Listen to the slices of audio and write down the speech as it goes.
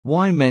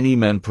Why many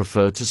men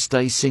prefer to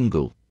stay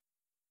single.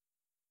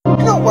 You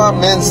know why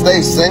men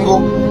stay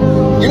single?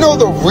 You know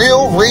the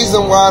real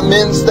reason why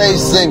men stay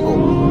single?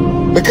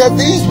 Because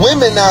these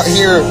women out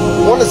here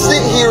want to sit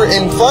here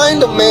and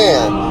find a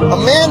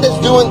man that's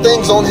doing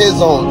things on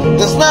his own,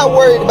 that's not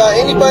worried about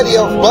anybody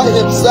else but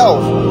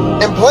himself,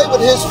 and play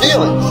with his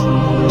feelings.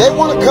 They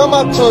want to come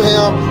up to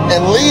him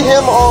and lead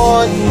him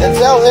on and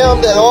tell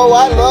him that, oh,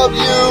 I love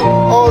you,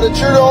 oh, that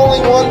you're the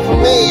only one for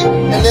me,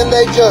 and then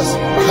they just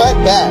cut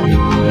back.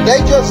 They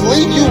just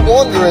leave you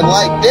wondering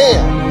like,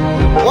 damn,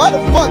 why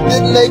the fuck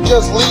didn't they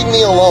just leave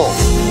me alone?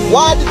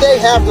 Why did they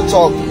have to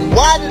talk to me?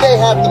 Why did they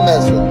have to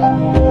mess with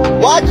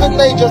me? Why couldn't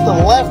they just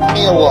have left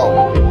me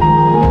alone?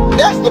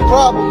 That's the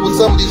problem with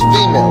some of these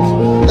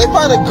females. They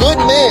find a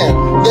good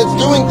man that's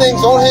doing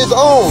things on his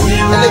own,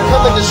 and they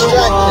come and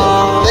distract him.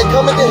 They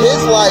come into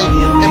his life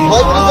and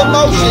play with his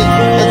emotions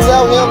and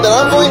tell him that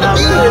I'm going to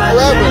be here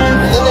forever,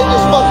 and then they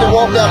just fucking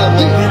walk out and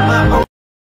leave.